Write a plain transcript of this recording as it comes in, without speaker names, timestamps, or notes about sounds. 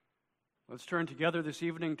Let's turn together this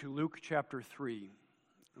evening to Luke chapter 3,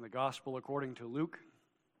 the Gospel according to Luke.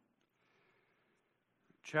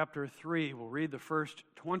 Chapter 3, we'll read the first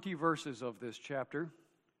 20 verses of this chapter.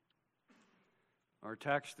 Our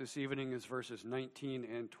text this evening is verses 19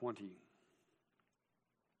 and 20.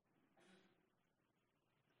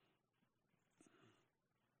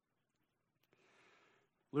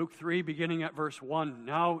 Luke 3, beginning at verse 1.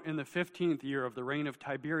 Now in the 15th year of the reign of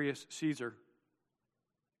Tiberius Caesar,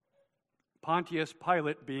 Pontius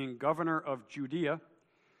Pilate being governor of Judea,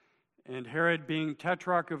 and Herod being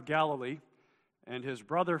tetrarch of Galilee, and his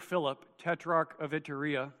brother Philip, tetrarch of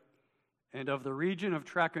Iturea, and of the region of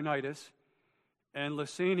Trachonitis, and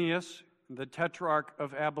Lysanias, the tetrarch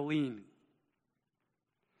of Abilene.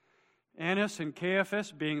 Annas and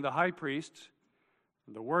Caiaphas being the high priests,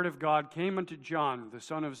 the word of God came unto John, the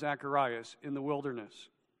son of Zacharias, in the wilderness.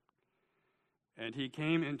 And he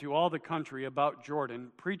came into all the country about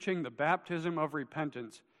Jordan, preaching the baptism of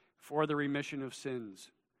repentance for the remission of sins.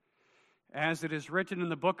 As it is written in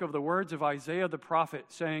the book of the words of Isaiah the prophet,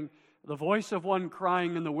 saying, The voice of one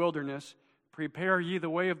crying in the wilderness, Prepare ye the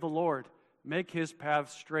way of the Lord, make his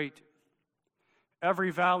paths straight. Every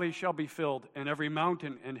valley shall be filled, and every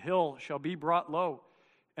mountain and hill shall be brought low,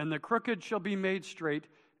 and the crooked shall be made straight,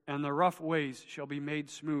 and the rough ways shall be made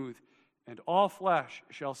smooth, and all flesh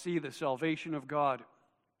shall see the salvation of God.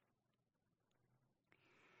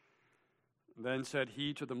 Then said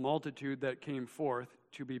he to the multitude that came forth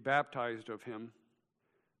to be baptized of him,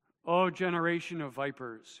 O generation of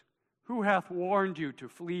vipers, who hath warned you to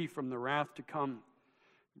flee from the wrath to come?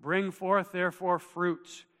 Bring forth therefore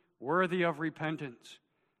fruits worthy of repentance,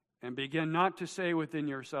 and begin not to say within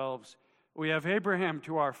yourselves, We have Abraham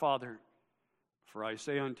to our father. For I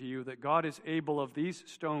say unto you that God is able of these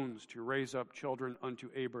stones to raise up children unto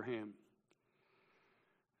Abraham.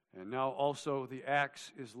 And now also the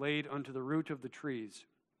axe is laid unto the root of the trees.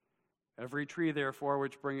 Every tree, therefore,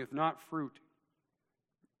 which bringeth not forth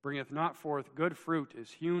good fruit,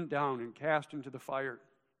 is hewn down and cast into the fire.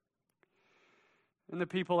 And the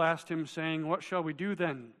people asked him, saying, What shall we do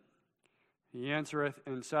then? He answereth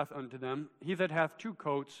and saith unto them, He that hath 2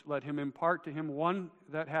 coats, let him impart to him one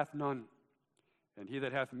that hath none. And he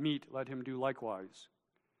that hath meat, let him do likewise.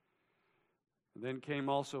 And then came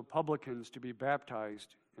also publicans to be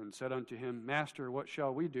baptized, and said unto him, Master, what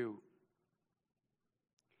shall we do?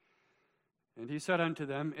 And he said unto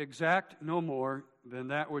them, Exact no more than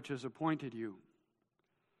that which is appointed you.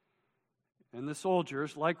 And the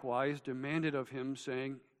soldiers likewise demanded of him,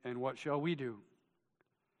 saying, And what shall we do?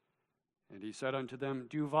 And he said unto them,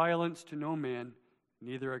 Do violence to no man,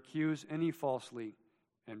 neither accuse any falsely,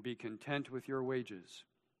 and be content with your wages.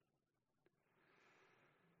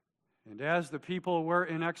 And as the people were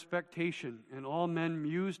in expectation, and all men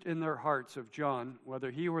mused in their hearts of John,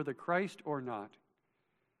 whether he were the Christ or not,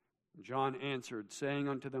 John answered, saying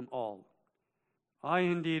unto them all, I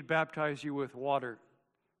indeed baptize you with water,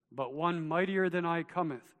 but one mightier than I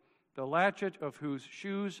cometh, the latchet of whose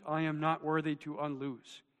shoes I am not worthy to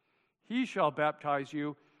unloose. He shall baptize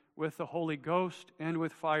you with the Holy Ghost and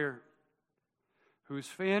with fire, whose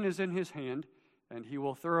fan is in his hand, and he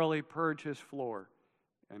will thoroughly purge his floor,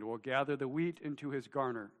 and will gather the wheat into his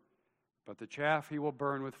garner, but the chaff he will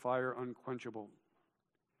burn with fire unquenchable.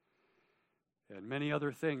 And many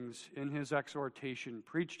other things in his exhortation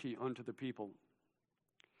preached he unto the people.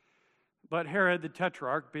 But Herod the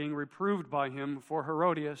Tetrarch, being reproved by him for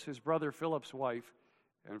Herodias his brother Philip's wife,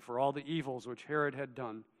 and for all the evils which Herod had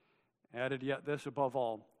done, added yet this above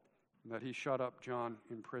all, that he shut up John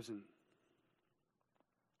in prison.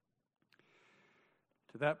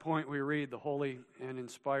 To that point, we read the holy and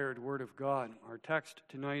inspired Word of God. Our text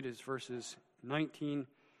tonight is verses 19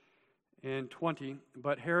 and 20.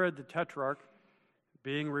 But Herod the Tetrarch,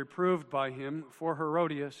 being reproved by him for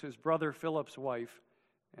Herodias, his brother Philip's wife,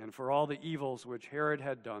 and for all the evils which Herod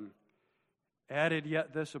had done, added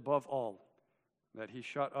yet this above all, that he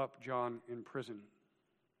shut up John in prison.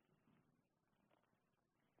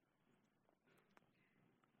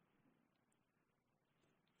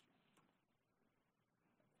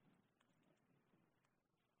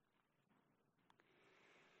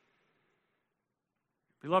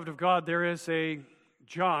 Beloved of God, there is a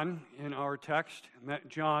John in our text, and that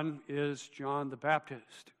John is John the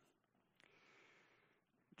Baptist.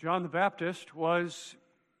 John the Baptist was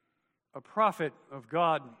a prophet of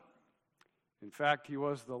God. In fact, he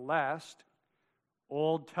was the last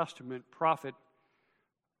Old Testament prophet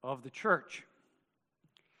of the church.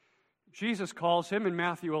 Jesus calls him in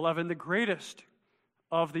Matthew 11 the greatest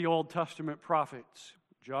of the Old Testament prophets.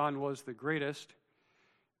 John was the greatest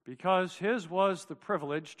because his was the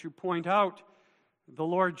privilege to point out the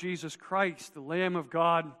Lord Jesus Christ, the Lamb of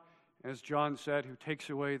God, as John said, who takes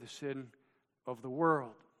away the sin of the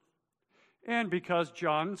world. And because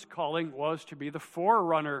John's calling was to be the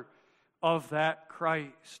forerunner of that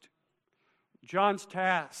Christ. John's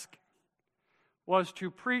task was to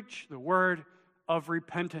preach the word of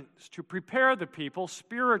repentance, to prepare the people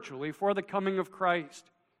spiritually for the coming of Christ.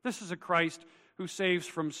 This is a Christ who saves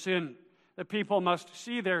from sin. The people must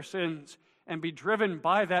see their sins and be driven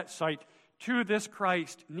by that sight to this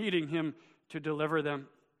Christ, needing him to deliver them.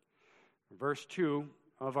 Verse 2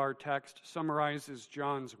 of our text summarizes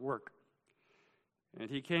John's work. And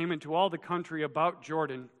he came into all the country about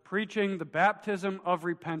Jordan, preaching the baptism of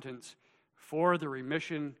repentance for the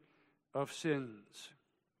remission of sins.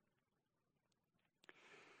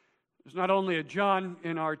 There's not only a John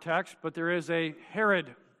in our text, but there is a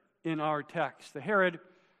Herod in our text. The Herod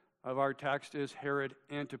of our text is Herod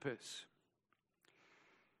Antipas.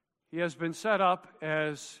 He has been set up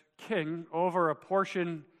as king over a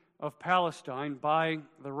portion of Palestine by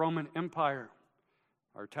the Roman Empire.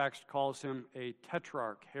 Our text calls him a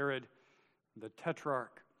tetrarch, Herod the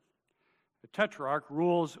Tetrarch. The Tetrarch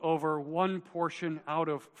rules over one portion out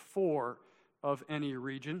of 4 of any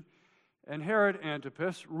region, and Herod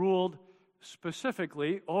Antipas ruled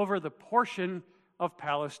specifically over the portion of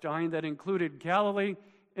Palestine that included Galilee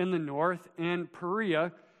in the north and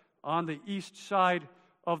Perea on the east side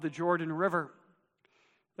of the Jordan River.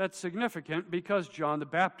 That's significant because John the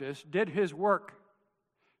Baptist did his work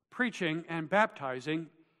preaching and baptizing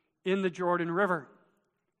in the Jordan River.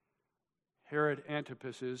 Herod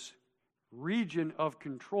Antipas's region of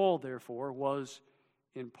control, therefore, was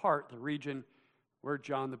in part the region where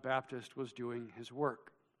John the Baptist was doing his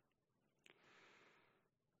work.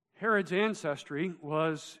 Herod's ancestry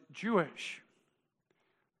was Jewish.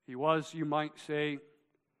 He was, you might say,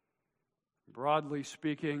 broadly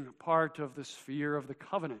speaking, part of the sphere of the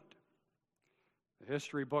covenant. The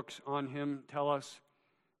history books on him tell us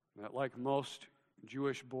that, like most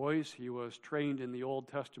Jewish boys, he was trained in the Old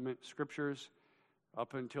Testament scriptures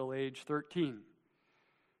up until age 13.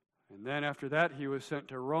 And then after that, he was sent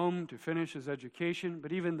to Rome to finish his education.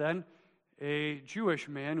 But even then, a Jewish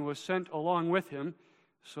man was sent along with him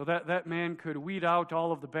so that that man could weed out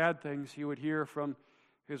all of the bad things he would hear from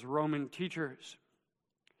his Roman teachers.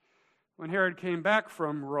 When Herod came back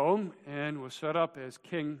from Rome and was set up as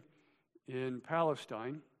king in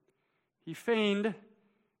Palestine, he feigned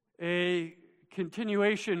a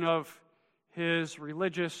continuation of his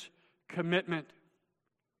religious commitment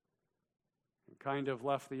and kind of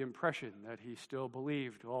left the impression that he still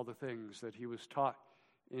believed all the things that he was taught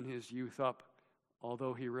in his youth up,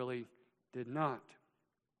 although he really did not.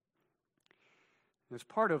 As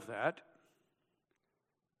part of that,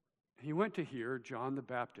 he went to hear John the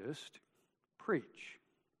Baptist preach.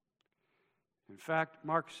 In fact,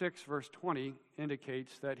 Mark 6, verse 20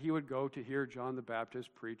 indicates that he would go to hear John the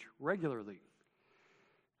Baptist preach regularly.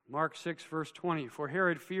 Mark 6, verse 20, for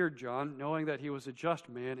Herod feared John, knowing that he was a just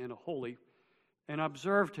man and a holy, and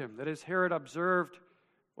observed him. That is, Herod observed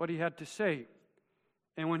what he had to say.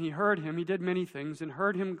 And when he heard him, he did many things and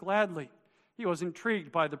heard him gladly. He was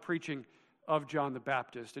intrigued by the preaching of John the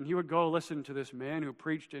Baptist, and he would go listen to this man who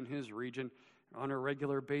preached in his region on a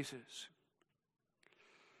regular basis.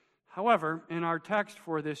 However, in our text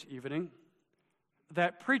for this evening,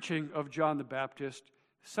 that preaching of John the Baptist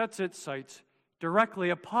sets its sights directly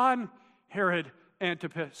upon Herod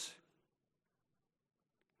Antipas.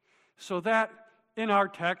 So that in our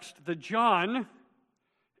text, the John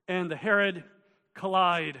and the Herod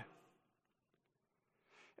collide.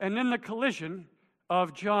 And in the collision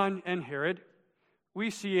of John and Herod, we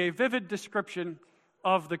see a vivid description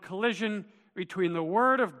of the collision between the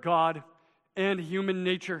Word of God and human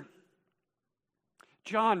nature.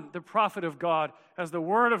 John, the prophet of God, has the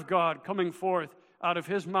Word of God coming forth out of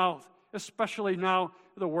his mouth, especially now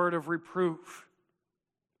the word of reproof.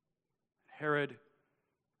 Herod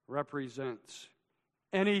represents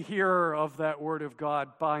any hearer of that Word of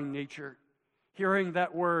God by nature, hearing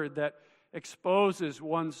that word that exposes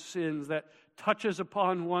one's sins, that touches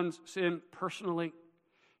upon one's sin personally.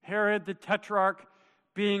 Herod the Tetrarch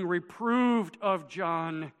being reproved of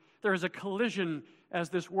John. There is a collision as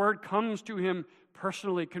this word comes to him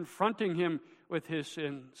personally, confronting him with his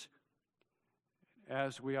sins.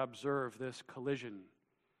 As we observe this collision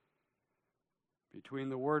between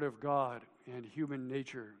the Word of God and human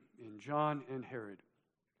nature in John and Herod,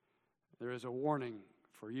 there is a warning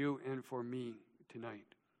for you and for me tonight.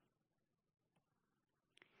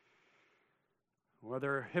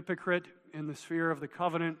 Whether a hypocrite in the sphere of the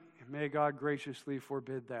covenant, may God graciously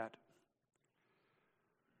forbid that,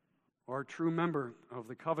 or a true member of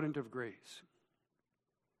the covenant of grace,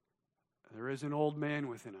 There is an old man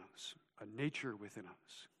within us, a nature within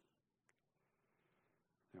us,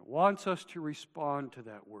 that wants us to respond to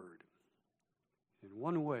that word in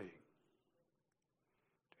one way,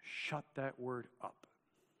 to shut that word up.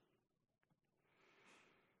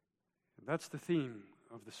 And that's the theme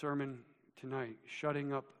of the sermon tonight,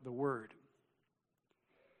 shutting up the word.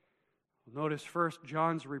 We'll notice first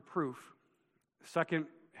John's reproof, second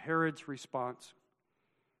Herod's response,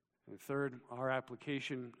 and third, our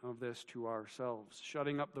application of this to ourselves.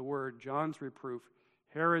 Shutting up the word, John's reproof,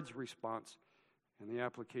 Herod's response, and the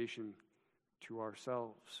application to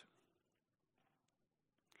ourselves.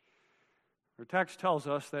 Our text tells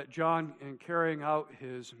us that John, in carrying out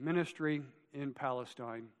his ministry in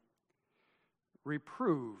Palestine,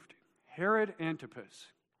 reproved Herod Antipas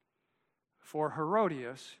for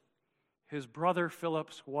Herodias, his brother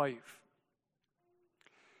Philip's wife.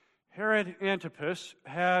 Herod Antipas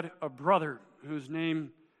had a brother whose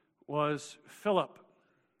name was Philip,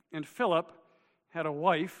 and Philip had a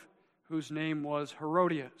wife whose name was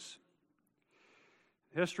Herodias.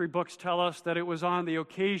 History books tell us that it was on the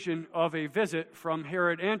occasion of a visit from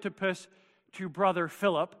Herod Antipas to brother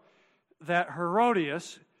Philip that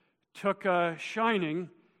Herodias took a shining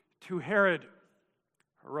to Herod.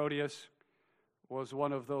 Herodias was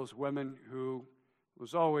one of those women who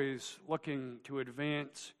was always looking to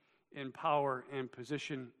advance in power and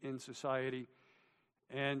position in society.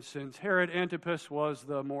 And since Herod Antipas was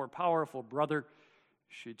the more powerful brother,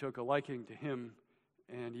 she took a liking to him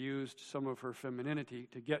and used some of her femininity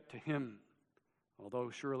to get to him, although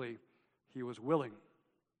surely he was willing.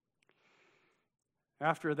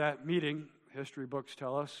 After that meeting, history books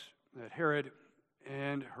tell us that Herod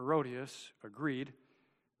and Herodias agreed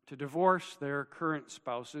to divorce their current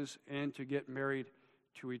spouses and to get married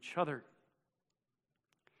to each other.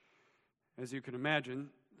 As you can imagine,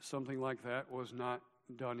 something like that was not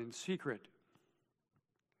done in secret.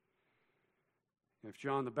 If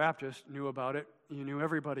John the Baptist knew about it, you knew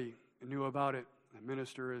everybody knew about it. The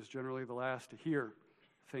minister is generally the last to hear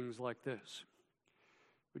things like this.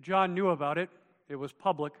 But John knew about it, it was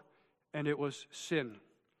public, and it was sin.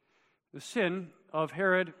 The sin of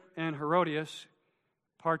Herod and Herodias,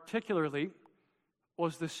 particularly,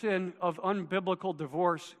 was the sin of unbiblical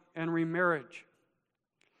divorce and remarriage.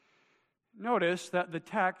 Notice that the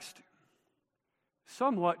text,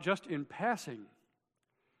 somewhat just in passing,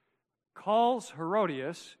 calls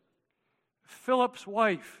Herodias Philip's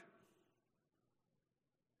wife.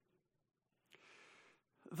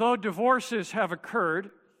 Though divorces have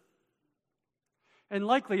occurred, and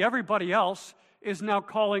likely everybody else is now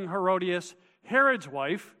calling Herodias Herod's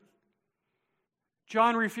wife,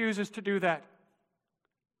 John refuses to do that.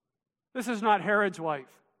 This is not Herod's wife.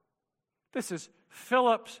 This is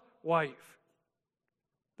Philip's wife.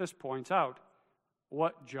 This points out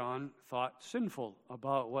what John thought sinful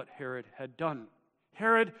about what Herod had done.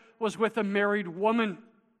 Herod was with a married woman.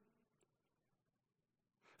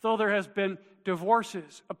 Though there has been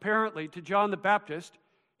divorces, apparently, to John the Baptist,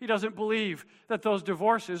 he doesn't believe that those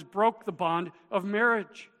divorces broke the bond of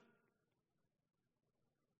marriage.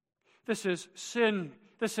 This is sin.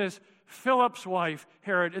 This is Philip's wife,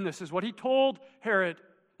 Herod, and this is what he told Herod.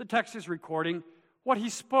 The text is recording what he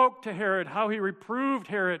spoke to Herod, how he reproved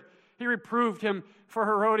Herod. He reproved him for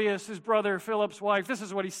Herodias, his brother Philip's wife. This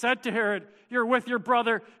is what he said to Herod: "You're with your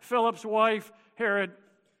brother Philip's wife, Herod."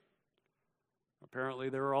 Apparently,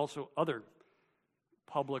 there are also other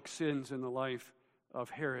public sins in the life of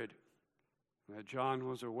Herod that John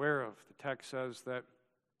was aware of. The text says that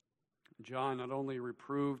John not only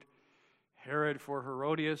reproved Herod for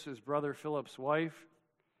Herodias, his brother Philip's wife,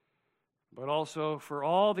 but also for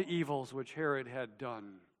all the evils which Herod had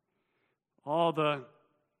done, all the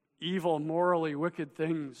evil, morally wicked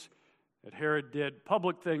things that Herod did,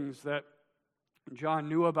 public things that John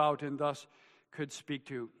knew about and thus could speak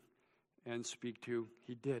to, and speak to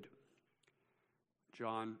he did.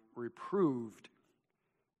 John reproved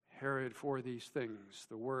Herod for these things.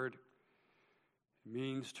 The word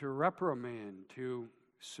means to reprimand, to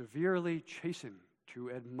severely chasten,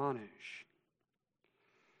 to admonish.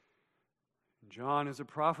 John, as a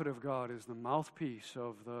prophet of God, is the mouthpiece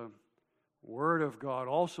of the Word of God,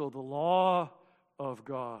 also the law of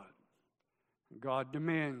God. God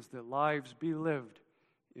demands that lives be lived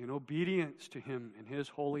in obedience to Him and His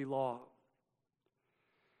holy law.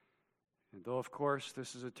 And though, of course,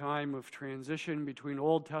 this is a time of transition between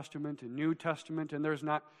Old Testament and New Testament, and there's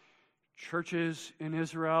not churches in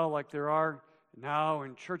Israel like there are now,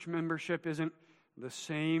 and church membership isn't the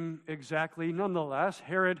same exactly, nonetheless,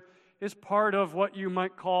 Herod is part of what you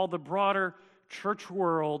might call the broader church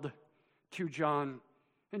world to John.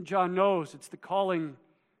 And John knows it's the calling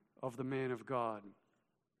of the man of God.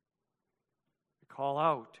 To call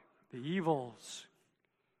out the evils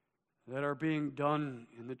that are being done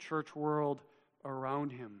in the church world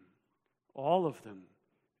around him. All of them.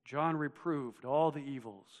 John reproved all the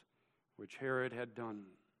evils which Herod had done.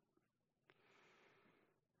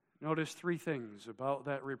 Notice three things about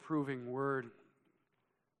that reproving word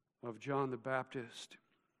of John the Baptist.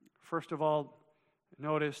 First of all,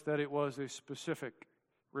 notice that it was a specific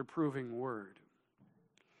reproving word.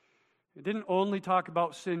 It didn't only talk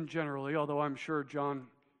about sin generally, although I'm sure John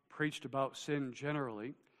preached about sin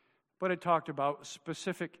generally, but it talked about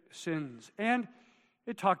specific sins. And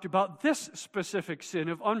it talked about this specific sin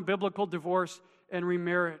of unbiblical divorce and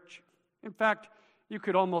remarriage. In fact, you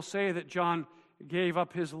could almost say that John gave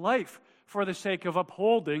up his life for the sake of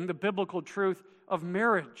upholding the biblical truth of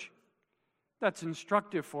marriage. That's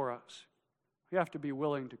instructive for us. We have to be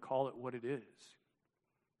willing to call it what it is.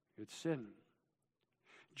 It's sin.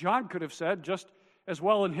 John could have said, just as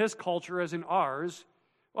well in his culture as in ours,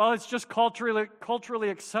 well, it's just culturally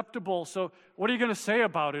acceptable, so what are you going to say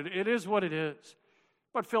about it? It is what it is.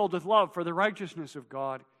 But filled with love for the righteousness of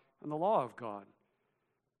God and the law of God.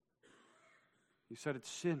 He said it's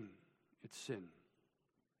sin. It's sin.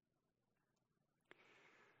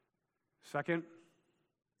 Second,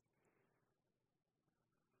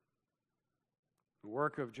 the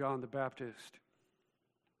work of John the Baptist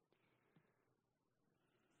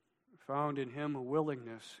found in him a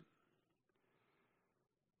willingness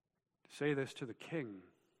to say this to the king,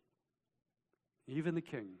 even the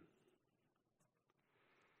king.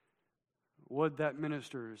 Would that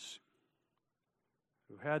ministers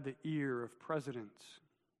who had the ear of presidents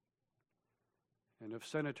and of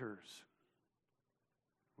senators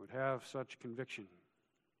would have such conviction.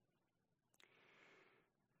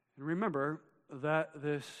 And remember that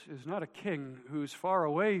this is not a king who's far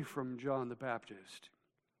away from John the Baptist,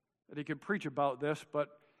 that he could preach about this, but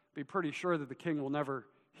be pretty sure that the king will never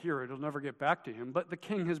hear it, it'll never get back to him. But the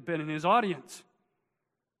king has been in his audience.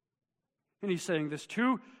 And he's saying this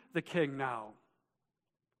to the king now.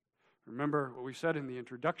 Remember what we said in the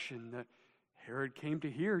introduction, that Herod came to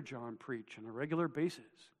hear John preach on a regular basis.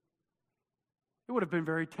 It would have been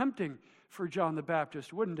very tempting for John the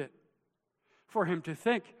Baptist, wouldn't it? For him to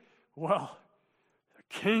think, well, the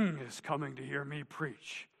king is coming to hear me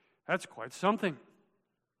preach. That's quite something.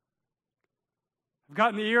 I've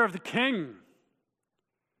gotten the ear of the king.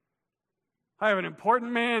 I have an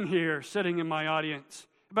important man here sitting in my audience.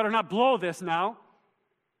 I better not blow this now.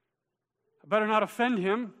 I better not offend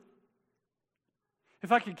him.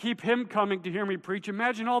 If I could keep him coming to hear me preach,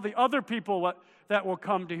 imagine all the other people that will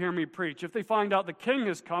come to hear me preach. If they find out the king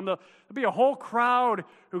has come, there'll be a whole crowd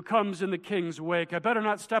who comes in the king's wake. I better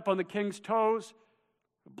not step on the king's toes,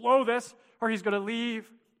 blow this, or he's going to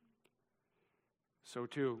leave. So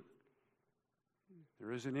too,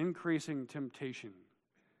 there is an increasing temptation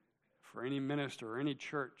for any minister or any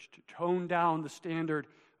church to tone down the standard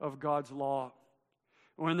of God's law.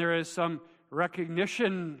 When there is some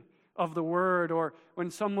recognition of the word, or when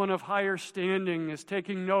someone of higher standing is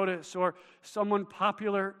taking notice, or someone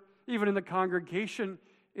popular, even in the congregation,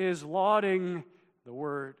 is lauding the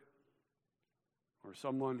word, or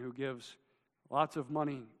someone who gives lots of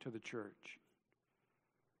money to the church.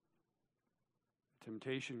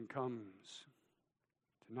 Temptation comes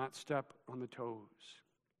to not step on the toes.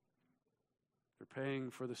 They're paying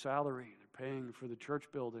for the salary, they're paying for the church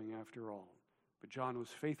building after all. But John was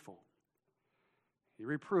faithful. He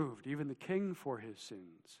reproved even the king for his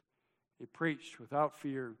sins. He preached without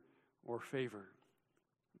fear or favor.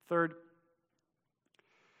 Third,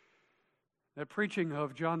 that preaching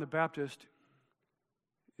of John the Baptist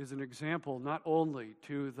is an example not only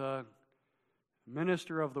to the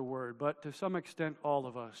minister of the word, but to some extent all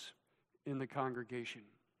of us in the congregation.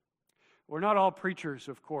 We're not all preachers,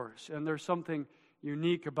 of course, and there's something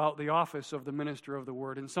unique about the office of the minister of the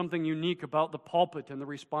word, and something unique about the pulpit and the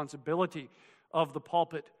responsibility of the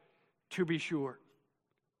pulpit, to be sure.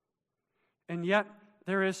 And yet,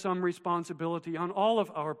 there is some responsibility on all of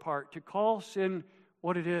our part to call sin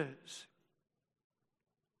what it is.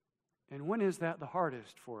 And when is that the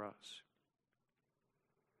hardest for us?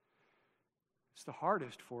 It's the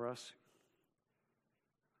hardest for us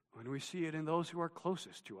when we see it in those who are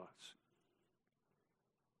closest to us.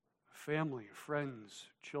 Family, friends,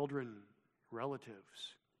 children,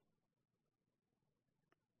 relatives.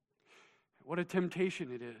 What a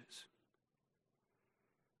temptation it is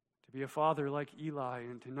to be a father like Eli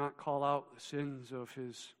and to not call out the sins of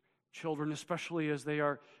his children, especially as they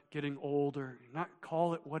are getting older. Not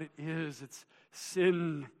call it what it is. It's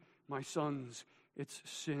sin, my sons. It's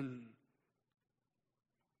sin.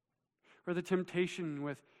 Or the temptation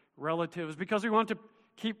with relatives, because we want to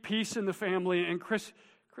keep peace in the family, and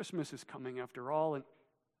Christmas is coming after all, and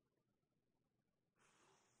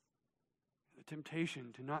the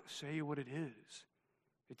temptation to not say what it is.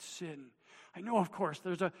 It's sin. I know, of course,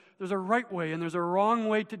 there's a right way and there's a wrong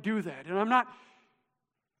way to do that, and I'm not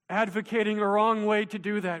advocating a wrong way to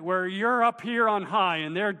do that, where you're up here on high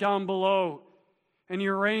and they're down below, and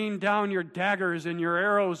you rain down your daggers and your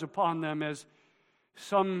arrows upon them as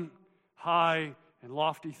some high and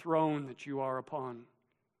lofty throne that you are upon.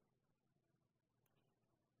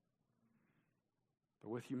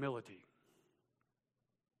 But with humility.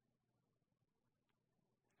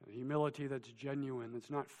 A humility that's genuine, that's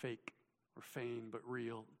not fake or feigned, but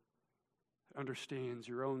real. Understands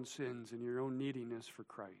your own sins and your own neediness for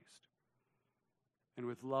Christ. And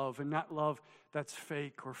with love, and not love that's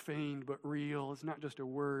fake or feigned, but real. It's not just a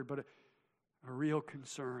word, but a real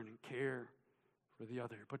concern and care for the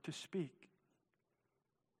other. But to speak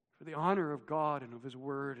for the honor of God and of His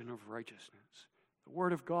Word and of righteousness. The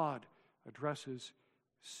Word of God addresses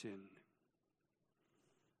sin.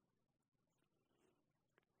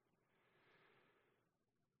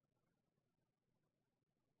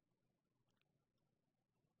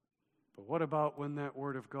 But what about when that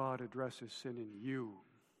Word of God addresses sin in you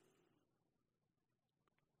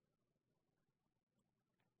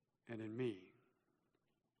and in me?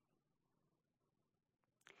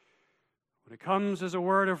 When it comes as a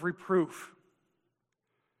word of reproof,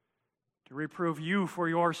 to reprove you for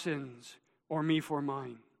your sins or me for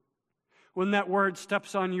mine. When that word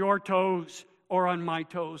steps on your toes or on my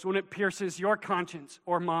toes, when it pierces your conscience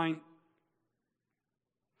or mine.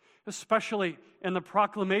 Especially in the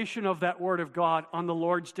proclamation of that word of God on the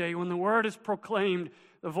Lord's Day, when the word is proclaimed,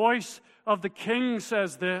 the voice of the King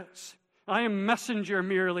says this, I am messenger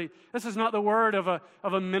merely. This is not the word of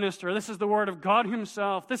a minister. This is the word of God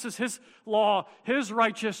Himself. This is His law, His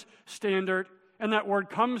righteous standard. And that word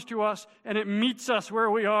comes to us, and it meets us where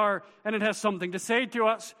we are, and it has something to say to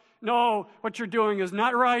us. No, what you're doing is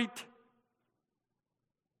not right.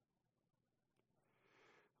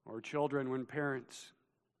 Or children, when parents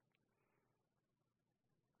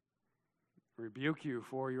rebuke you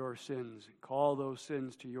for your sins, call those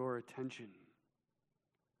sins to your attention.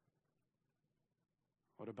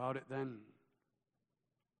 What about it then?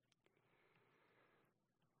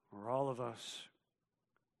 Or all of us,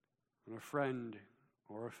 when a friend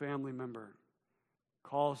or a family member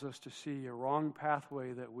calls us to see a wrong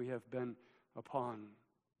pathway that we have been upon,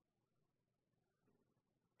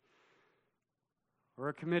 or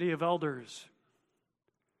a committee of elders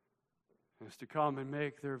is to come and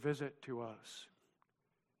make their visit to us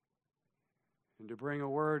and to bring a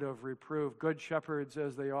word of reproof, good shepherds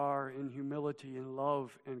as they are in humility and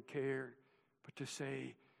love and care, but to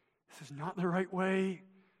say, this is not the right way,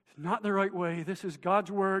 it's not the right way, this is God's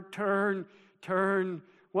word, turn,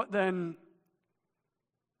 what then?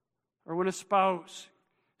 Or when a spouse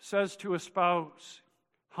says to a spouse,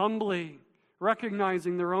 humbly,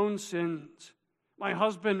 recognizing their own sins, my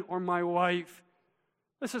husband or my wife,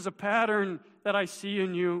 this is a pattern that I see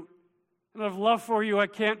in you, and of love for you I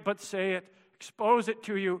can't but say it, expose it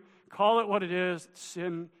to you, call it what it is, it's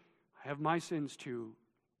sin. I have my sins too.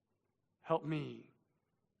 Help me.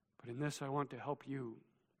 But in this I want to help you.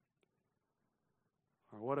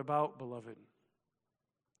 Or what about, beloved,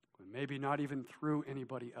 when maybe not even through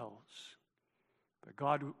anybody else, but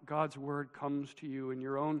God's word comes to you in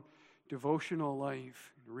your own devotional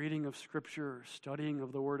life, reading of Scripture, studying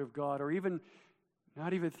of the Word of God, or even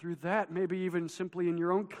not even through that, maybe even simply in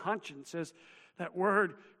your own conscience as that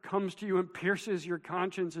word comes to you and pierces your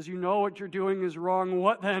conscience as you know what you're doing is wrong.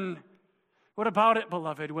 What then? What about it,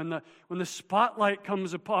 beloved, when the spotlight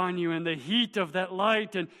comes upon you and the heat of that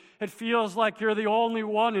light and it feels like you're the only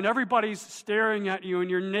one and everybody's staring at you and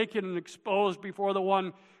you're naked and exposed before the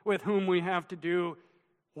one with whom we have to do?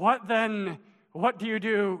 What then? What do you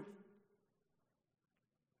do?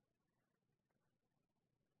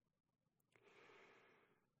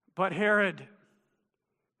 But Herod,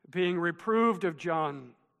 being reproved of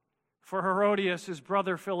John for Herodias, his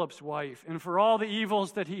brother Philip's wife, and for all the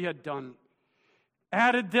evils that he had done,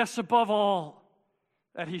 added this above all,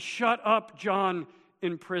 that he shut up John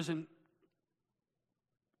in prison.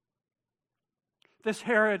 This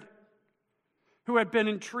Herod, who had been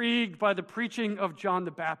intrigued by the preaching of John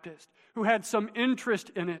the Baptist, who had some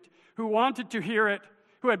interest in it, who wanted to hear it,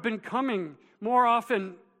 who had been coming more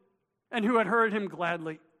often, and who had heard him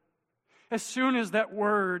gladly. As soon as that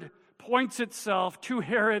word points itself to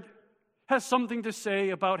Herod, has something to say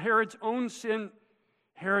about Herod's own sin,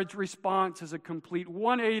 Herod's response is a complete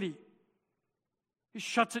 180. He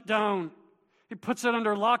shuts it down. He puts it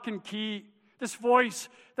under lock and key. This voice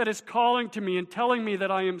that is calling to me and telling me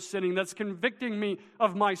that I am sinning, that's convicting me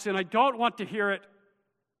of my sin. I don't want to hear it.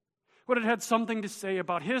 What it had something to say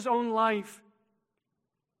about his own life.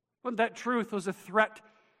 When that truth was a threat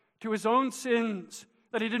to his own sins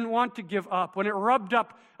that he didn't want to give up. When it rubbed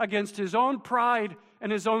up against his own pride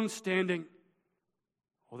and his own standing.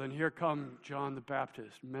 Well, then here come John the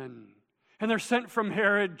Baptist, men. And they're sent from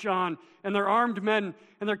Herod, John, and they're armed men,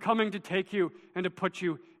 and they're coming to take you and to put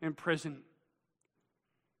you in prison.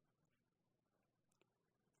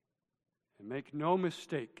 And make no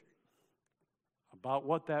mistake about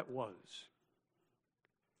what that was.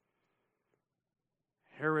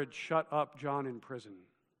 Herod shut up John in prison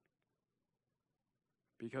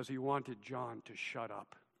because he wanted John to shut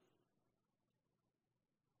up.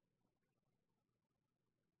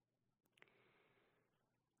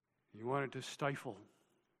 He wanted to stifle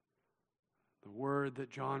the word that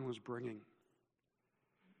John was bringing.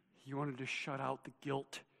 He wanted to shut out the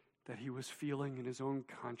guilt that he was feeling in his own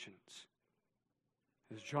conscience.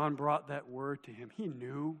 As John brought that word to him, he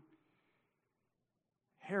knew.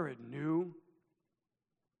 Herod knew.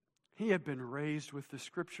 He had been raised with the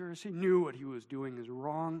Scriptures. He knew what he was doing is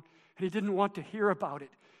wrong, and he didn't want to hear about it.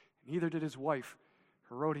 Neither did his wife,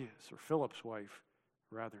 Herodias, or Philip's wife,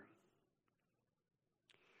 rather.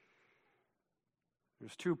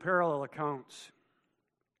 There's two parallel accounts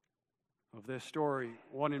of this story,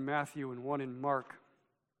 one in Matthew and one in Mark.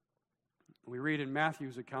 We read in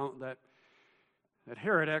Matthew's account that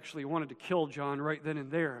Herod actually wanted to kill John right then and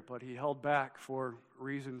there, but he held back for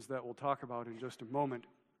reasons that we'll talk about in just a moment.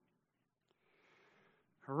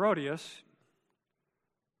 Herodias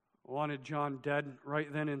wanted John dead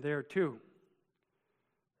right then and there too.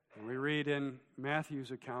 And we read in Matthew's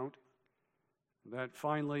account that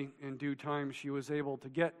finally, in due time, she was able to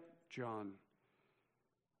get John.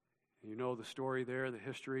 You know the story there, the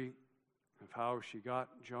history of how she got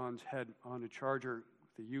John's head on a charger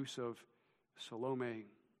with the use of Salome.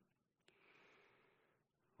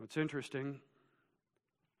 What's interesting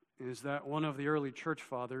is that one of the early church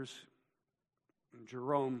fathers,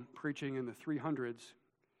 Jerome, preaching in the 300s,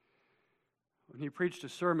 when he preached a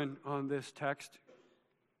sermon on this text,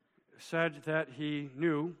 said that he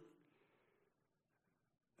knew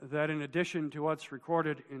that in addition to what's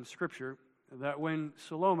recorded in Scripture, that when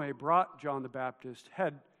Salome brought John the Baptist's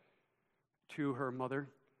head to her mother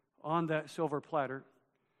on that silver platter,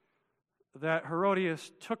 that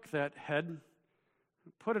Herodias took that head,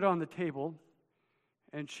 put it on the table,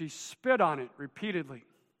 and she spit on it repeatedly.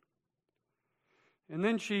 And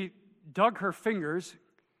then she dug her fingers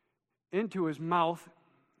into his mouth,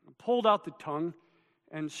 pulled out the tongue,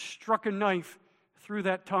 and struck a knife through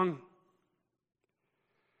that tongue.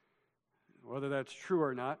 Whether that's true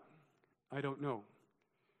or not, I don't know.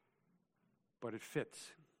 But it fits.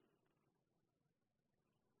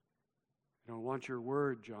 I don't want your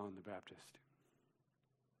word, John the Baptist.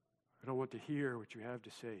 I don't want to hear what you have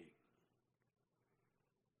to say.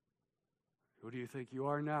 Who do you think you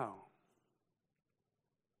are now?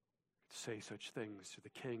 To say such things to the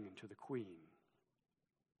king and to the queen.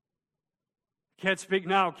 You can't speak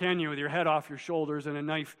now, can you, with your head off your shoulders and a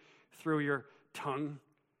knife through your tongue?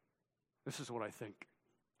 This is what I think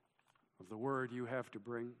of the word you have to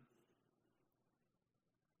bring.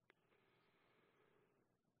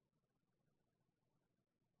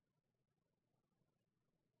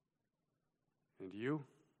 And you?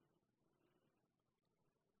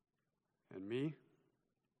 And me?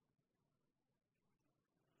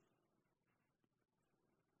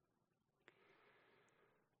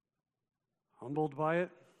 Humbled by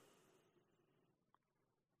it?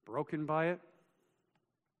 Broken by it?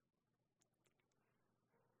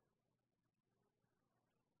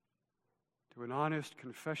 To an honest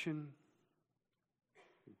confession?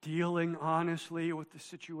 Dealing honestly with the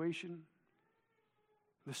situation?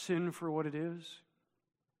 The sin for what it is?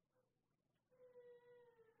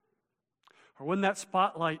 Or when that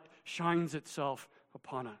spotlight shines itself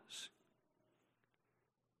upon us,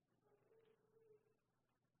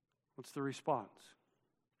 what's the response?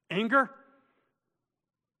 Anger?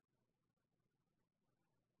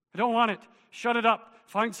 I don't want it. Shut it up.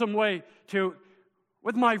 Find some way to,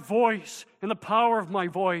 with my voice and the power of my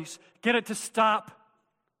voice, get it to stop.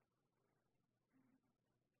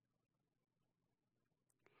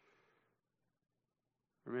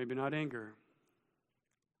 Or maybe not anger.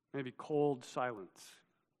 Maybe cold silence.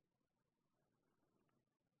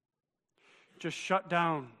 Just shut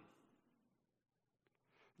down.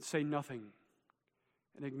 Say nothing.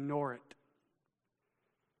 And ignore it.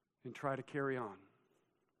 And try to carry on.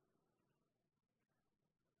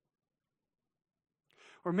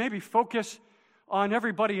 Or maybe focus on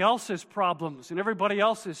everybody else's problems and everybody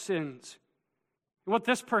else's sins. And what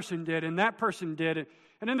this person did and that person did.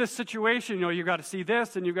 And in this situation, you've got to see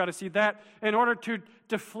this and you've got to see that in order to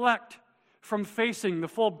deflect from facing the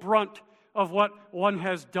full brunt of what one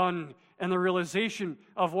has done and the realization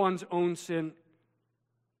of one's own sin.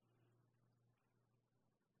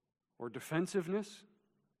 Or defensiveness,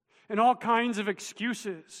 and all kinds of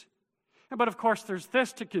excuses. But of course, there's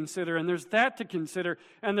this to consider, and there's that to consider,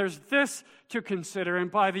 and there's this to consider, and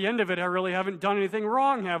by the end of it, I really haven't done anything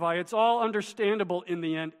wrong, have I? It's all understandable in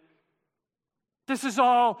the end. This is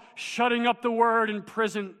all shutting up the word in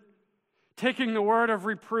prison, taking the word of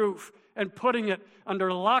reproof and putting it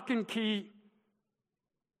under lock and key.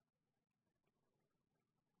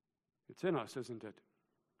 It's in us, isn't it?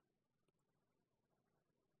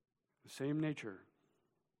 The same nature.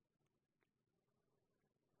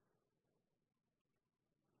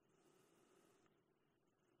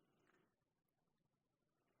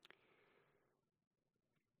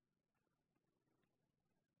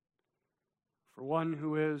 For one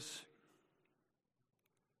who is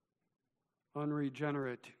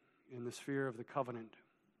unregenerate in the sphere of the covenant,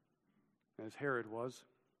 as Herod was,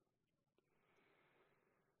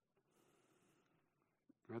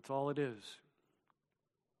 that's all it is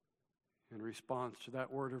in response to that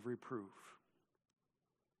word of reproof.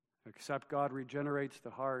 Except God regenerates the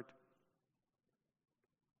heart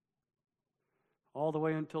all the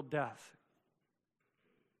way until death.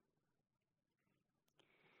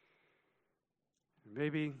 And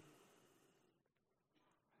maybe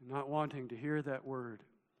not wanting to hear that word.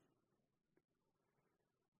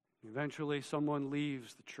 Eventually someone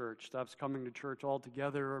leaves the church, stops coming to church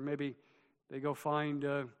altogether, or maybe they go find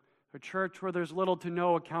a church where there's little to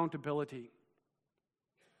no accountability,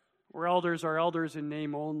 where elders are elders in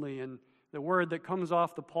name only, and the word that comes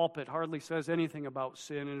off the pulpit hardly says anything about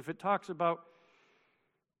sin. And if it talks about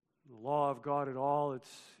the law of God at all, it's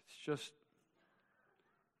just,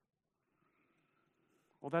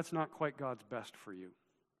 well, that's not quite God's best for you.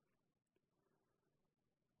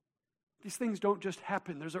 These things don't just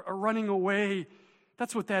happen. There's a running away.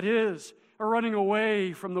 That's what that is. A running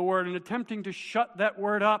away from the word and attempting to shut that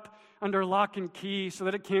word up under lock and key so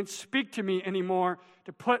that it can't speak to me anymore,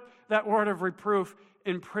 to put that word of reproof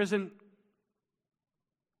in prison.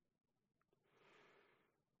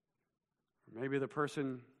 Maybe the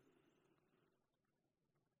person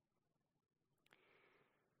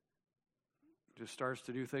just starts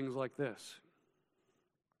to do things like this.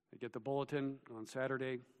 They get the bulletin on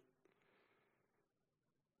Saturday.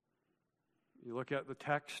 You look at the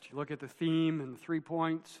text, you look at the theme and the 3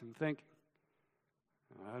 points and think,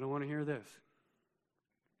 I don't want to hear this.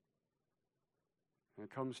 And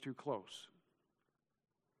it comes too close.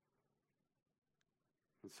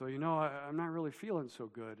 And so, I'm not really feeling so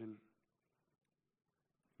good, and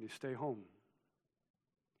you stay home.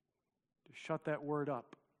 To shut that word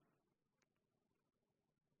up.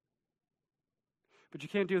 But you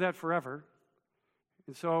can't do that forever.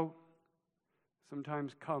 And so,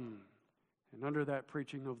 sometimes come. And under that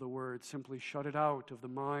preaching of the word, simply shut it out of the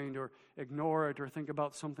mind or ignore it or think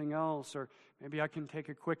about something else, or maybe I can take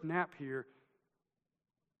a quick nap here.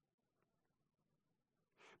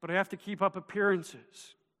 But I have to keep up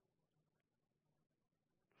appearances.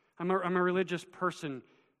 I'm a religious person,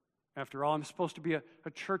 after all. I'm supposed to be a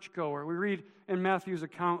churchgoer. We read in Matthew's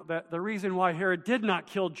account that the reason why Herod did not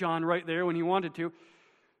kill John right there when he wanted to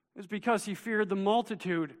is because he feared the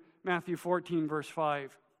multitude, Matthew 14, verse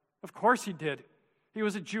 5. Of course he did. He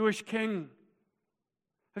was a Jewish king.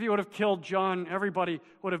 If he would have killed John, everybody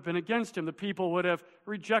would have been against him. The people would have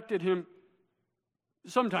rejected him.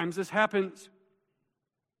 Sometimes this happens.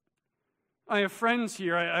 I have friends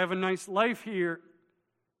here. I have a nice life here.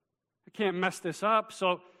 I can't mess this up,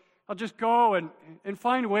 so I'll just go and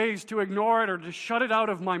find ways to ignore it or to shut it out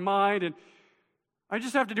of my mind. And I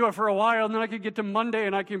just have to do it for a while, and then I can get to Monday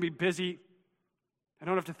and I can be busy. I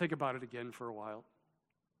don't have to think about it again for a while.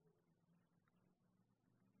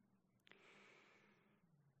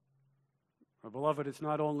 Well, beloved, it's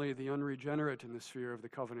not only the unregenerate in the sphere of the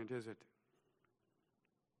covenant, is it?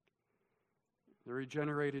 The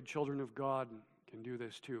regenerated children of God can do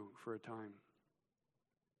this too for a time.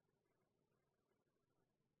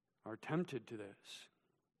 Are tempted to this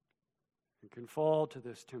and can fall to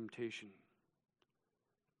this temptation.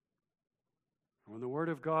 When the Word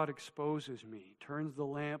of God exposes me, turns the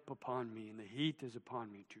lamp upon me, and the heat is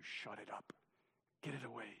upon me, to shut it up, get it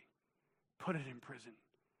away, put it in prison.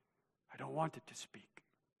 I don't want it to speak.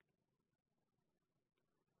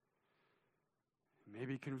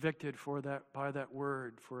 maybe convicted by that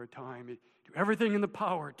word for a time. Do everything in the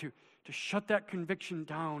power to shut that conviction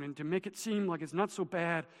down and to make it seem like it's not so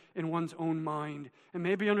bad in one's own mind. And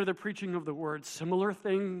maybe under the preaching of the word, similar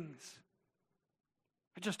things.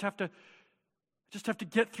 I just have to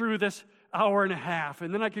get through this hour and a half,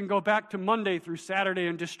 and then I can go back to Monday through Saturday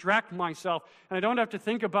and distract myself, and I don't have to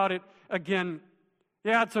think about it again.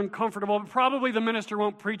 Yeah, it's uncomfortable, but probably the minister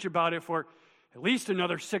won't preach about it for at least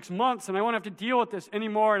another 6 months, and I won't have to deal with this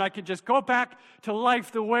anymore, and I could just go back to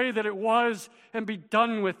life the way that it was and be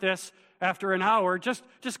done with this after an hour. Just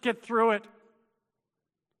get through it.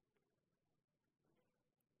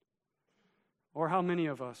 Or how many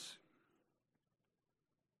of us,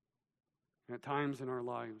 at times in our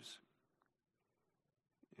lives,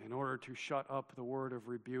 in order to shut up the word of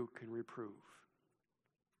rebuke and reproof,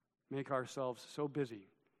 make ourselves so busy,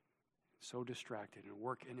 so distracted, and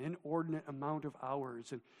work an inordinate amount of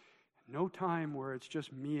hours, and no time where it's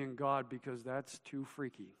just me and God, because that's too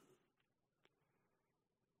freaky.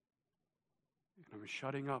 And I'm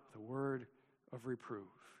shutting up the word of reproof.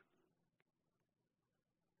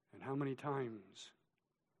 And how many times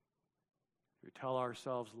we tell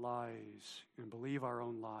ourselves lies and believe our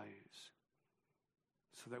own lies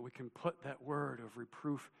so that we can put that word of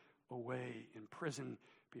reproof away in prison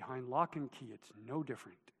behind lock and key. It's no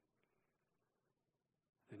different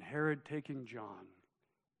than Herod taking John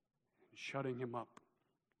and shutting him up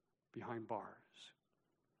behind bars.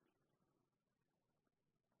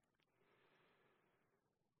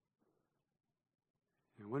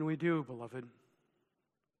 And when we do, beloved,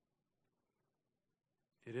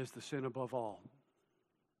 it is the sin above all.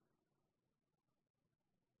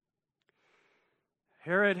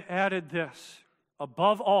 Herod added this,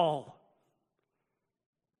 above all,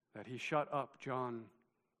 that he shut up John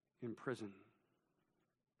in prison.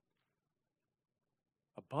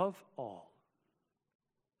 Above all.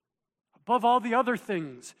 Above all the other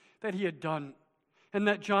things that he had done and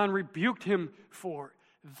that John rebuked him for.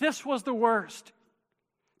 This was the worst.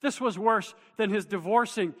 This was worse than his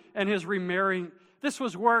divorcing and his remarrying. This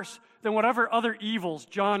was worse than whatever other evils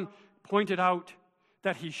John pointed out,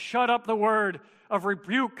 that he shut up the word of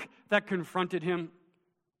rebuke that confronted him.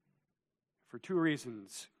 For two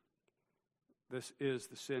reasons. This is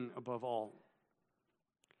the sin above all.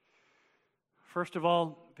 First of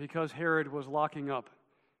all, because Herod was locking up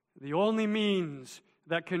the only means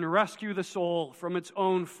that can rescue the soul from its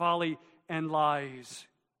own folly and lies.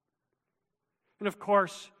 And of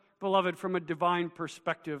course, beloved, from a divine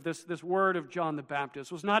perspective, this word of John the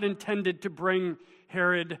Baptist was not intended to bring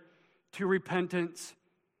Herod to repentance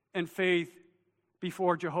and faith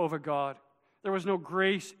before Jehovah God. There was no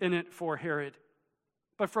grace in it for Herod.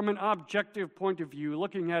 But from an objective point of view,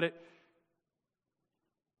 looking at it,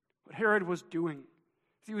 what Herod was doing,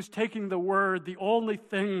 he was taking the word, the only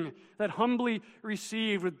thing that humbly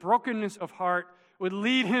received with brokenness of heart would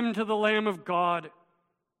lead him to the Lamb of God.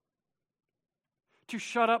 To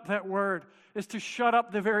shut up that word is to shut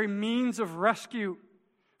up the very means of rescue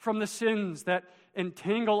from the sins that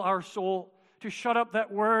entangle our soul. To shut up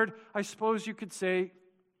that word, I suppose you could say,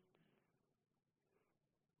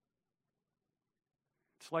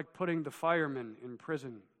 it's like putting the fireman in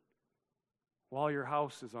prison while your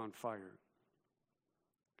house is on fire.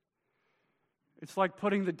 It's like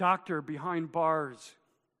putting the doctor behind bars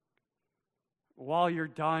while you're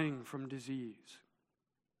dying from disease.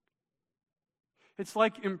 It's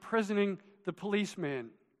like imprisoning the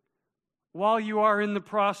policeman while you are in the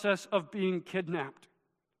process of being kidnapped.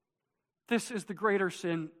 This is the greater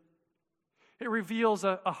sin. It reveals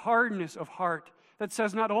a hardness of heart that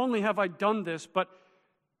says, not only have I done this, but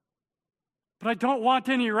I don't want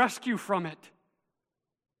any rescue from it.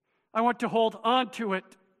 I want to hold on to it.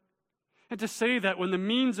 And to say that when the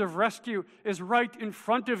means of rescue is right in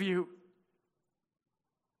front of you.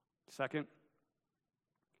 Second,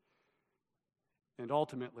 and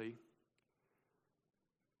ultimately,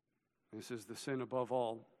 this is the sin above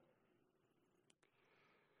all.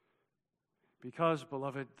 Because,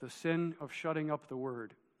 beloved, the sin of shutting up the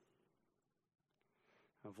word,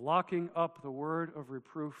 of locking up the word of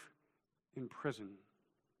reproof in prison,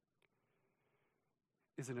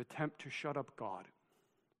 is an attempt to shut up God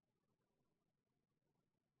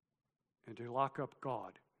and to lock up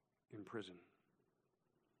God in prison.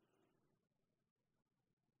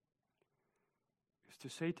 Is to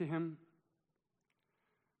say to him,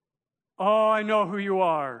 oh, I know who you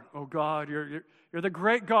are, oh God. You're the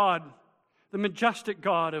great God, the majestic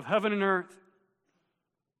God of heaven and earth,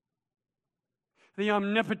 the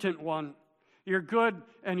omnipotent one. You're good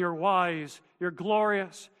and you're wise. You're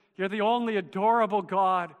glorious. You're the only adorable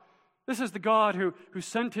God This is the God who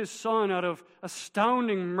sent his Son out of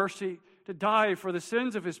astounding mercy to die for the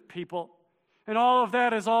sins of his people. And all of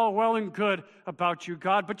that is all well and good about you,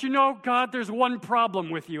 God. But you know, God, there's one problem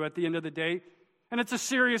with you at the end of the day, and it's a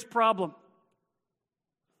serious problem.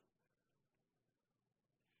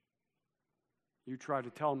 You try to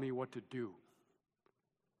tell me what to do.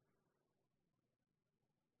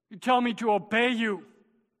 You tell me to obey you.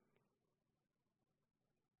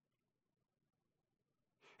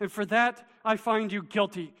 And for that, I find you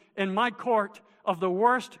guilty in my court of the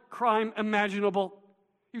worst crime imaginable.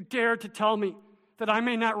 You dare to tell me that I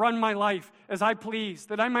may not run my life as I please,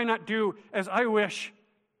 that I may not do as I wish.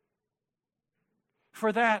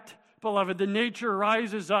 For that, beloved, the nature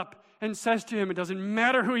rises up and says to him, it doesn't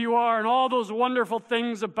matter who you are and all those wonderful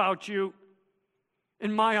things about you.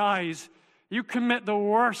 In my eyes, you commit the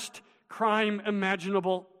worst crime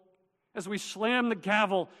imaginable. As we slam the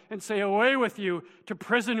gavel and say, away with you, to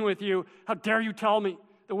prison with you, how dare you tell me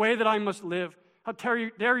the way that I must live? How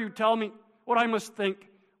dare you tell me what I must think,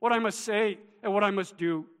 what I must say, and what I must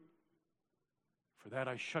do? For that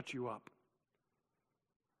I shut you up.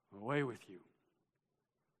 Away with you,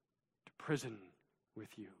 to prison with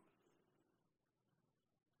you.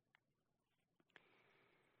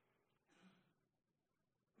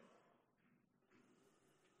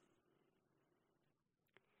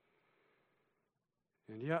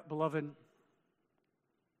 And yet, beloved,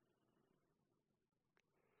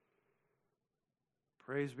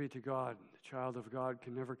 praise be to God, the child of God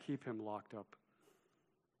can never keep him locked up.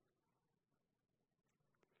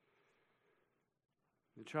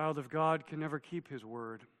 The child of God can never keep his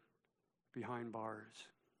word behind bars.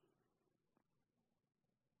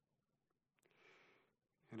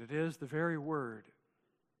 And it is the very word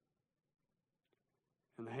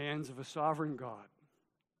in the hands of a sovereign God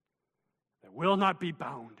that will not be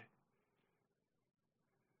bound,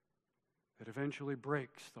 that eventually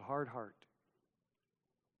breaks the hard heart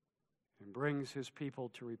and brings his people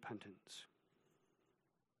to repentance.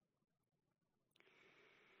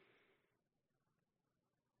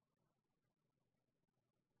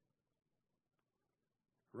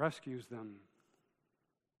 Rescues them,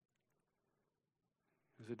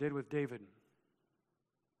 as it did with David.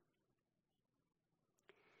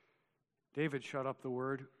 David shut up the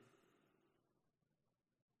word.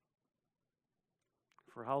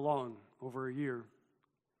 For how long? Over a year.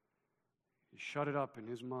 He shut it up in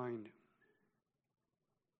his mind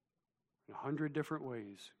in 100 different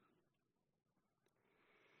ways.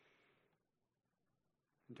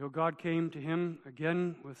 Until God came to him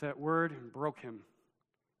again with that word and broke him.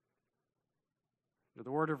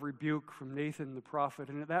 The word of rebuke from Nathan the prophet.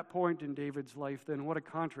 And at that point in David's life, then, what a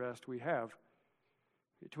contrast we have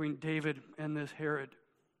between David and this Herod.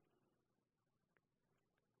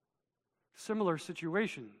 Similar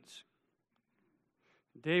situations.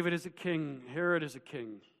 David is a king, Herod is a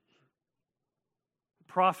king.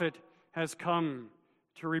 The prophet has come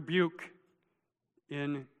to rebuke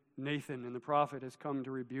in Nathan, and the prophet has come to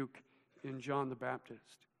rebuke in John the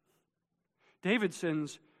Baptist. David's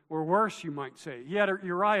sins were worse, you might say. He had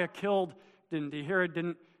Uriah killed, didn't he? Herod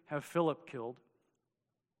didn't have Philip killed.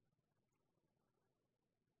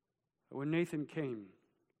 But when Nathan came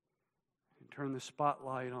and turned the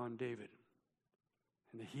spotlight on David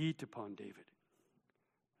and the heat upon David,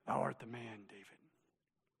 thou art the man, David.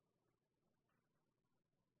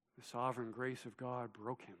 The sovereign grace of God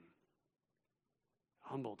broke him,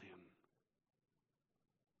 humbled him.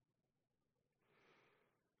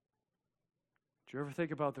 Did you ever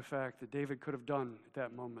think about the fact that David could have done at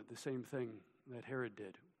that moment the same thing that Herod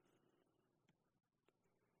did?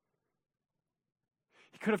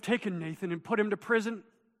 He could have taken Nathan and put him to prison.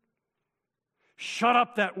 Shut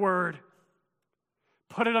up that word.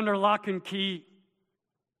 Put it under lock and key.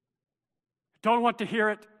 Don't want to hear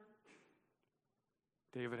it.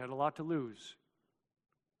 David had a lot to lose.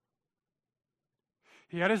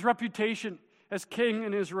 He had his reputation as king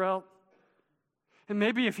in Israel. And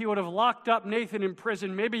maybe if he would have locked up Nathan in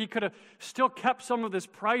prison, maybe he could have still kept some of this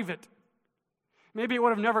private. Maybe it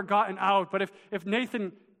would have never gotten out. But if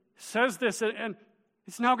Nathan says this, and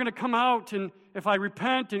it's now going to come out, and if I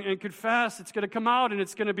repent and confess, it's going to come out, and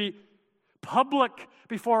it's going to be public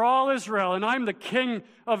before all Israel, and I'm the king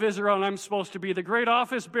of Israel, and I'm supposed to be the great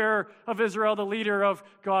office bearer of Israel, the leader of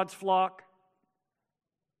God's flock.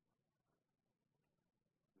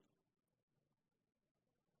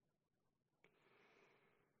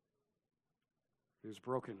 He was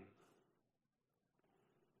broken.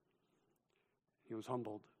 He was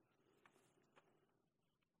humbled.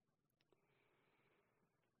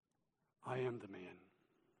 I am the man.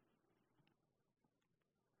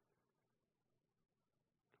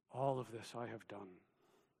 All of this I have done.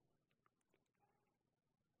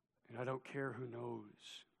 And I don't care who knows.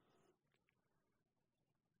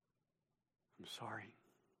 I'm sorry.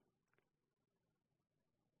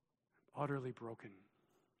 I'm utterly broken.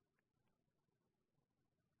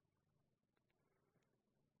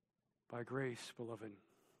 By grace, beloved.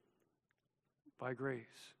 By grace.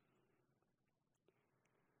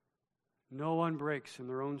 No one breaks in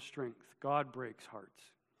their own strength. God breaks hearts.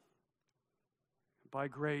 By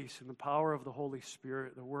grace and the power of the Holy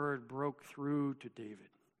Spirit, the word broke through to David.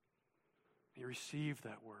 He received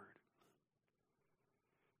that word.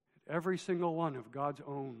 Every single one of God's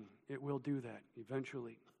own, it will do that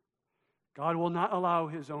eventually. God will not allow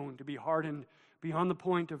his own to be hardened beyond the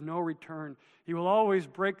point of no return. He will always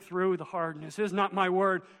break through the hardness. Is not my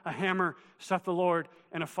word a hammer, saith the Lord,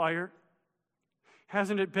 and a fire?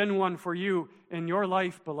 Hasn't it been one for you in your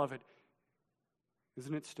life, beloved?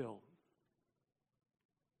 Isn't it still?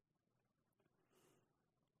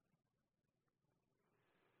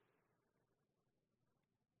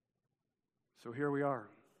 So here we are.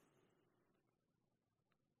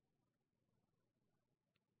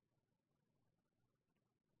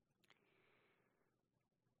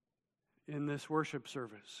 In this worship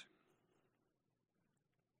service,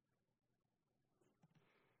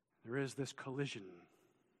 there is this collision.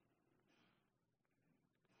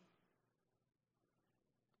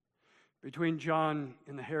 Between John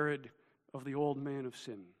and the Herod of the old man of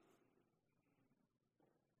sin.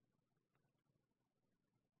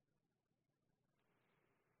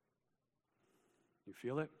 You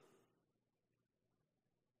feel it?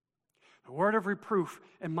 The word of reproof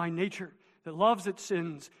and my nature that loves its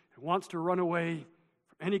sins and wants to run away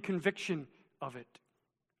from any conviction of it.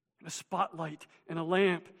 And a spotlight and a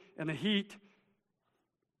lamp and a heat.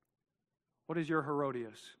 What is your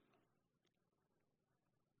Herodias?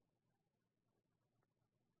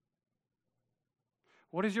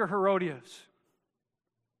 What is your Herodias?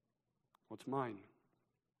 What's mine?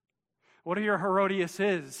 What are your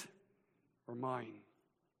Herodiases or mine?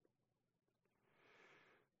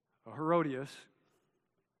 A Herodias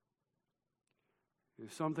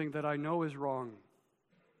is something that I know is wrong,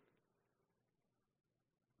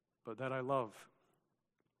 but that I love.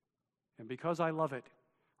 And because I love it,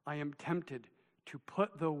 I am tempted to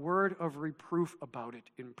put the word of reproof about it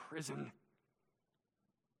in prison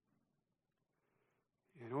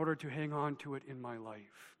in order to hang on to it in my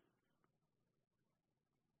life.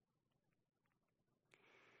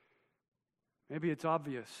 Maybe it's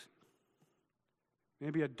obvious.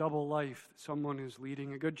 Maybe a double life that someone is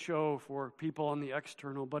leading, a good show for people on the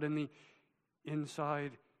external, but in the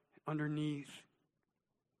inside, underneath,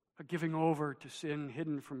 a giving over to sin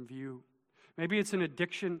hidden from view. Maybe it's an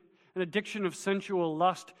addiction of sensual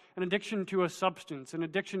lust, an addiction to a substance, an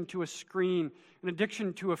addiction to a screen, an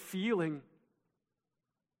addiction to a feeling.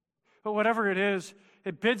 But whatever it is,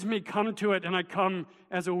 it bids me come to it, and I come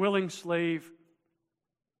as a willing slave.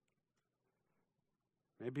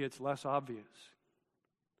 Maybe it's less obvious.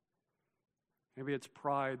 Maybe it's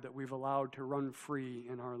pride that we've allowed to run free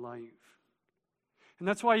in our life. And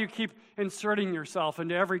that's why you keep inserting yourself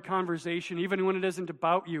into every conversation, even when it isn't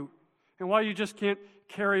about you. And why you just can't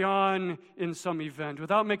carry on in some event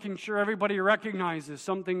without making sure everybody recognizes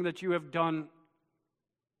something that you have done.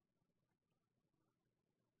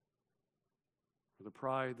 Or the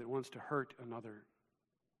pride that wants to hurt another.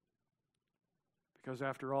 Because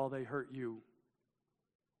after all, they hurt you.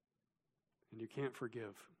 And you can't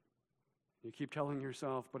forgive. You keep telling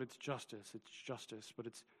yourself, but it's justice, but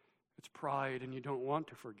it's pride, and you don't want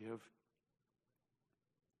to forgive.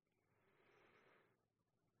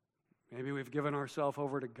 Maybe we've given ourselves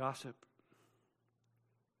over to gossip.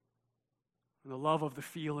 And the love of the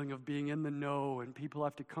feeling of being in the know, and people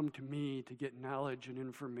have to come to me to get knowledge and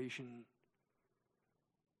information.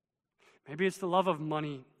 Maybe it's the love of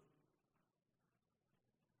money.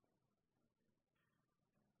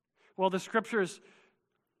 Well, the scriptures,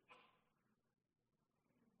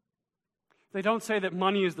 they don't say that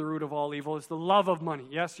money is the root of all evil. It's the love of money.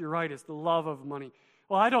 Yes, you're right. It's the love of money.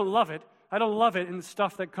 Well, I don't love it. I don't love it and the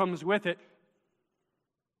stuff that comes with it.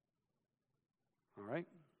 All right?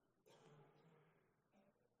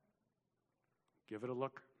 Give it a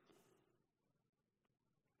look.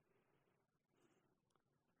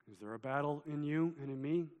 Is there a battle in you and in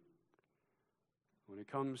me when it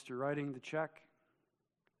comes to writing the check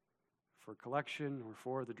for collection or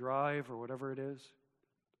for the drive or whatever it is?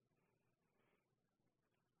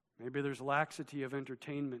 Maybe there's laxity of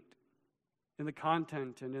entertainment in the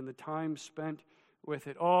content and in the time spent with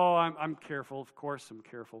it. Oh, I'm careful. Of course I'm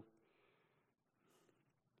careful.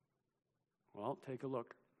 Well, take a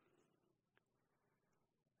look.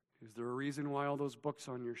 Is there a reason why all those books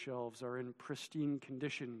on your shelves are in pristine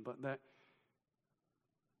condition, but that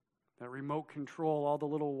remote control, all the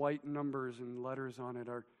little white numbers and letters on it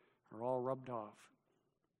are all rubbed off?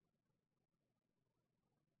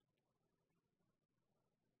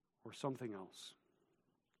 Or something else?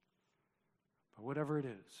 But whatever it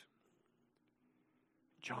is,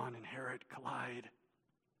 John and Herod collide.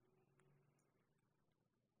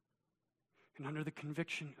 And under the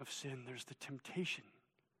conviction of sin, there's the temptation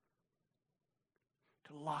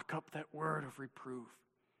to lock up that word of reproof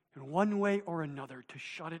in one way or another, to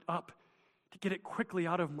shut it up, to get it quickly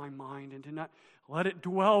out of my mind, and to not let it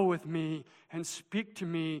dwell with me and speak to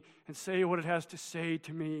me and say what it has to say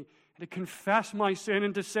to me, and to confess my sin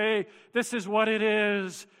and to say, this is what it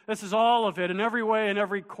is. This is all of it, in every way, in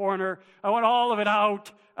every corner. I want all of it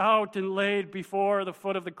out and laid before the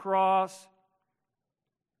foot of the cross.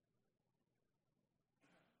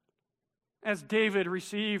 As David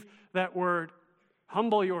received that word,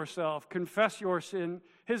 humble yourself, confess your sin.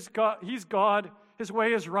 He's God. His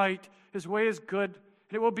way is right. His way is good.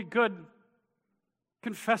 And it will be good.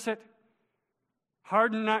 Confess it.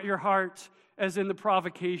 Harden not your hearts as in the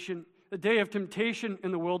provocation, the day of temptation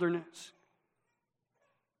in the wilderness.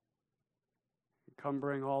 Come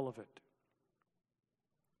bring all of it.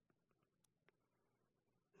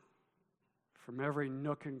 From every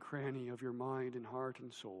nook and cranny of your mind and heart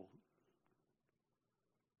and soul.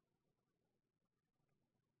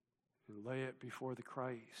 And lay it before the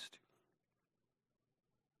Christ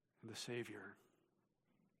and the Savior.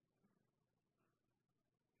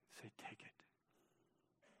 Say, take it.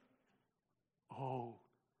 Oh,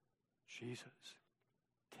 Jesus,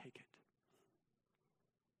 take it.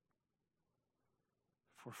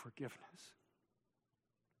 For forgiveness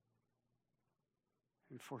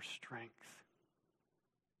and for strength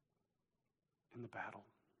in the battle.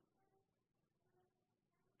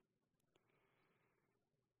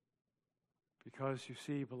 Because you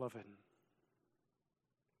see, beloved,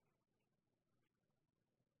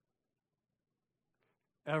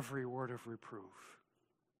 every word of reproof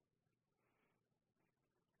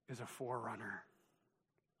is a forerunner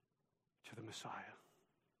to the Messiah.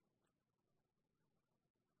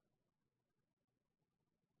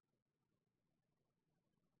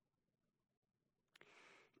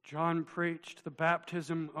 John preached the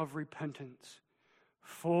baptism of repentance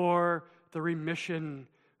for the remission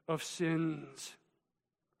of sins.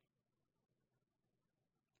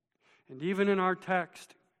 And even in our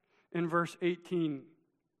text, in verse 18,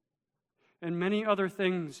 and many other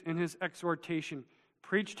things in his exhortation,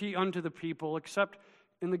 preached he unto the people, except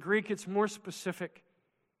in the Greek it's more specific.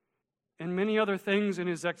 And many other things in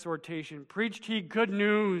his exhortation, preached he good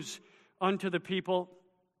news unto the people.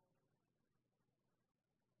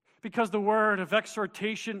 Because the word of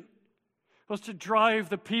exhortation was to drive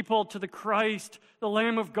the people to the Christ, the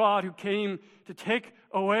Lamb of God who came to take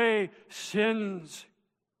away sins.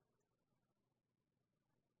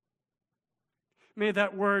 May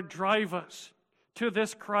that word drive us to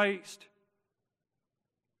this Christ,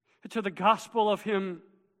 to the gospel of him,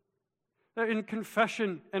 that in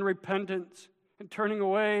confession and repentance and turning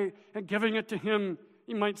away and giving it to him,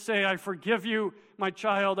 you might say, I forgive you, my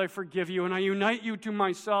child, I forgive you, and I unite you to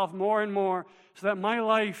myself more and more so that my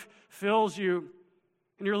life fills you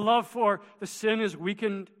and your love for the sin is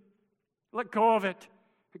weakened. Let go of it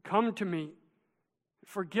and come to me,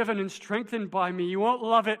 forgiven and strengthened by me. You won't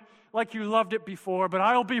love it like you loved it before, but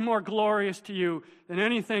I'll be more glorious to you than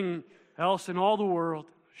anything else in all the world.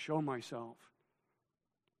 Show myself,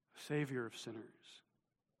 Savior of sinners.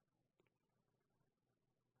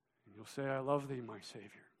 And you'll say, I love thee, my Savior,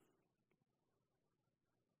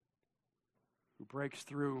 who breaks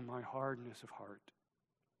through my hardness of heart,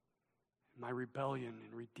 my rebellion,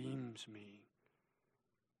 and redeems me,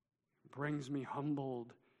 brings me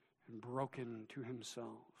humbled and broken to himself.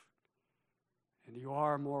 And you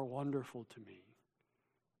are more wonderful to me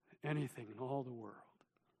than anything in all the world.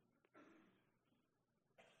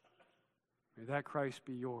 May that Christ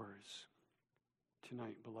be yours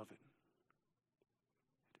tonight, beloved,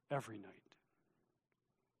 every night.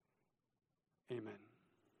 Amen.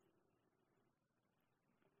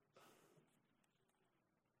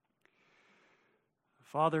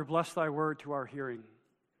 Father, bless thy word to our hearing,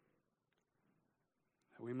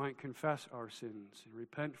 that we might confess our sins and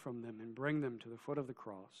repent from them and bring them to the foot of the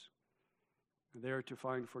cross, and there to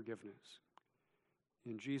find forgiveness.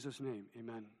 In Jesus' name, amen.